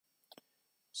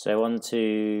So on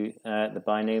to the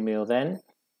binomial then.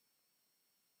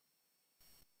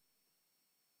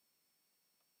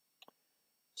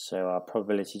 So our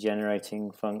probability generating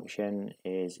function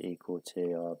is equal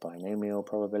to our binomial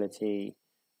probability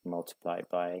multiplied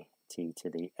by t to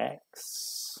the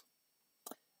x.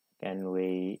 Again,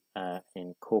 we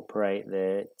incorporate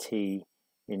the t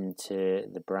into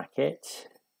the bracket.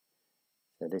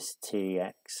 So this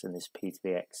tx and this p to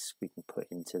the x we can put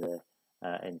into the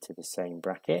same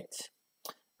bracket.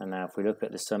 And now if we look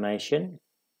at the summation,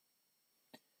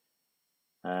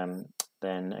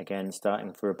 then again,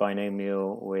 starting for a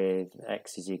binomial with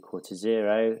x is equal to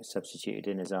 0, substituted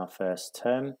in as our first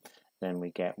term, then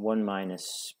we get 1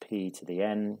 minus p to the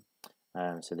n.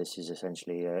 So this is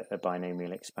essentially a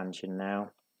binomial expansion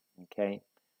now. Okay,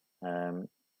 term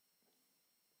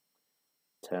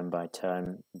by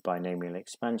term binomial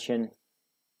expansion.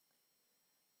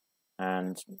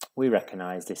 And we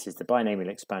recognize this is the binomial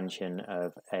expansion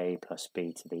of a plus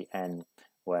b to the n,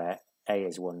 where a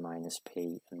is 1 minus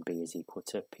p and b is equal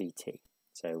to pt.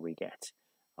 So we get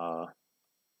our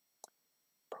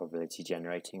probability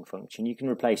generating function. You can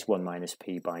replace 1 minus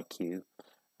p by q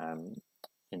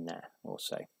in there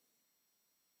also.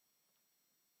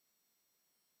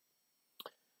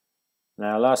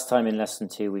 Now, last time in lesson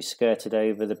 2 we skirted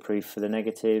over the proof for the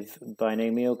negative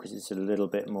binomial because it's a little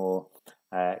bit more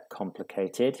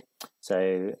complicated.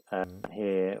 So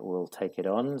here we'll take it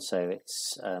on. So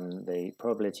it's the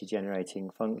probability generating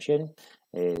function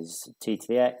is t to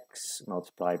the x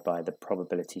multiplied by the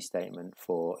probability statement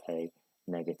for a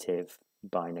negative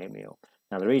binomial.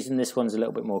 Now the reason this one's a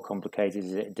little bit more complicated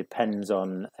is it depends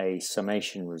on a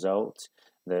summation result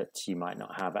that you might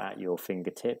not have at your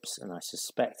fingertips, and I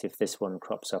suspect if this one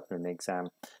crops up in an exam,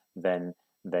 then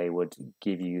they would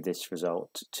give you this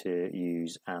result to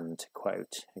use and to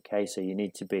quote. Okay, so you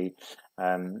need to be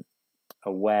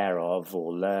aware of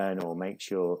or learn or make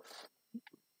sure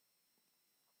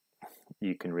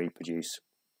you can reproduce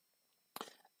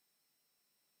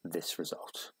this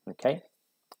result. Okay,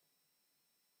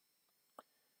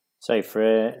 so for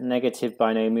a negative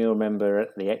binomial, remember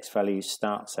the x value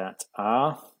starts at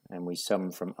r and we sum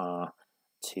from r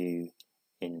to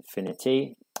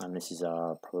infinity, and this is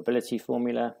our probability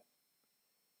formula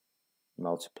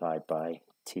multiplied by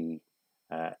t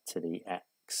to the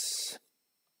x.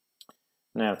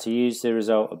 Now to use the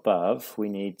result above, we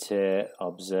need to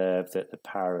observe that the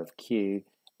power of q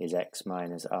is x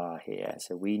minus r here.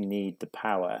 So we need the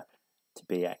power to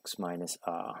be x minus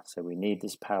r. So we need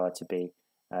this power to be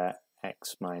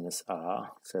x minus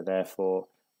r. So therefore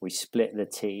we split the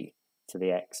t to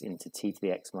the x into t to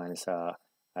the x minus r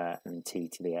and t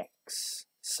to the x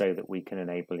so that we can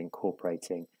enable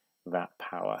incorporating that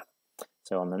power.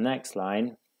 So on the next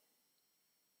line,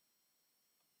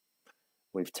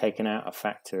 we've taken out a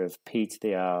factor of p to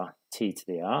the r, t to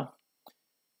the r.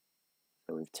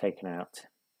 So we've taken out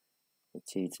the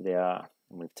t to the r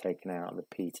and we've taken out the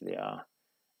p to the r,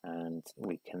 and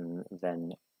we can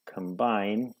then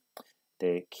combine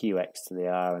the qx to the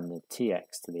r and the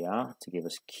tx to the r to give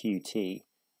us qt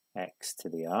x to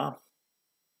the r.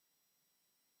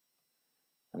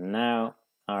 And now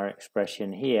our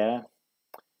expression here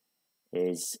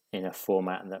is in a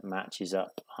format that matches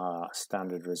up our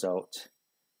standard result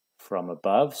from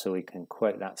above, so we can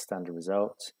quote that standard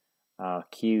result. Our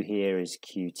q here is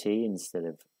qt instead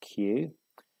of q,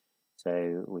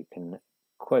 so we can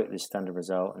quote the standard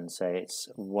result and say it's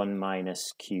 1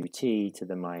 minus qt to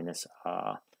the minus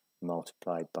r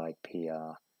multiplied by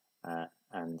pr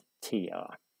and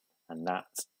tr, and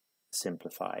that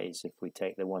simplifies. If we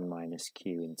take the 1 minus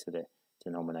q into the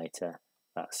denominator,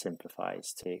 that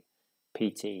simplifies to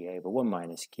pt over 1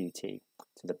 minus qt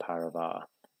to the power of r,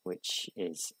 which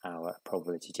is our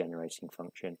probability generating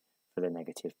function for the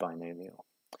negative binomial.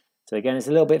 So again, it's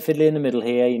a little bit fiddly in the middle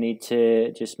here. You need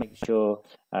to just make sure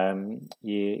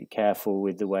you're careful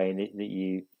with the way that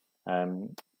you,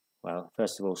 well,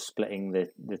 first of all, splitting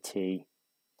the t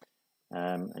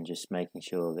and just making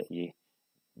sure that you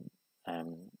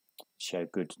show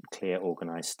good, clear,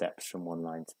 organized steps from one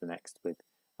line to the next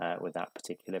with that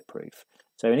particular proof.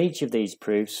 So in each of these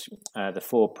proofs, the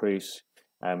 4 proofs,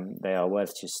 they are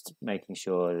worth just making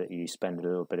sure that you spend a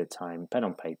little bit of time, pen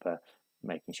on paper,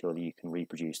 making sure that you can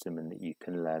reproduce them and that you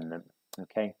can learn them,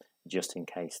 okay, just in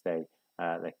case the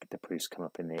proofs come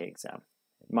up in the exam.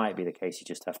 It might be the case you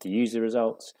just have to use the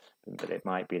results, but it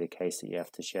might be the case that you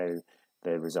have to show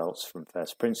the results from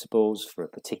first principles for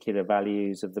particular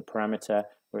values of the parameter,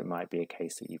 or it might be a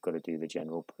case that you've got to do the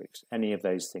general proofs. Any of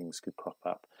those things could crop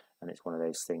up, and it's one of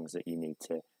those things that you need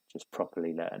to just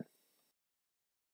properly learn.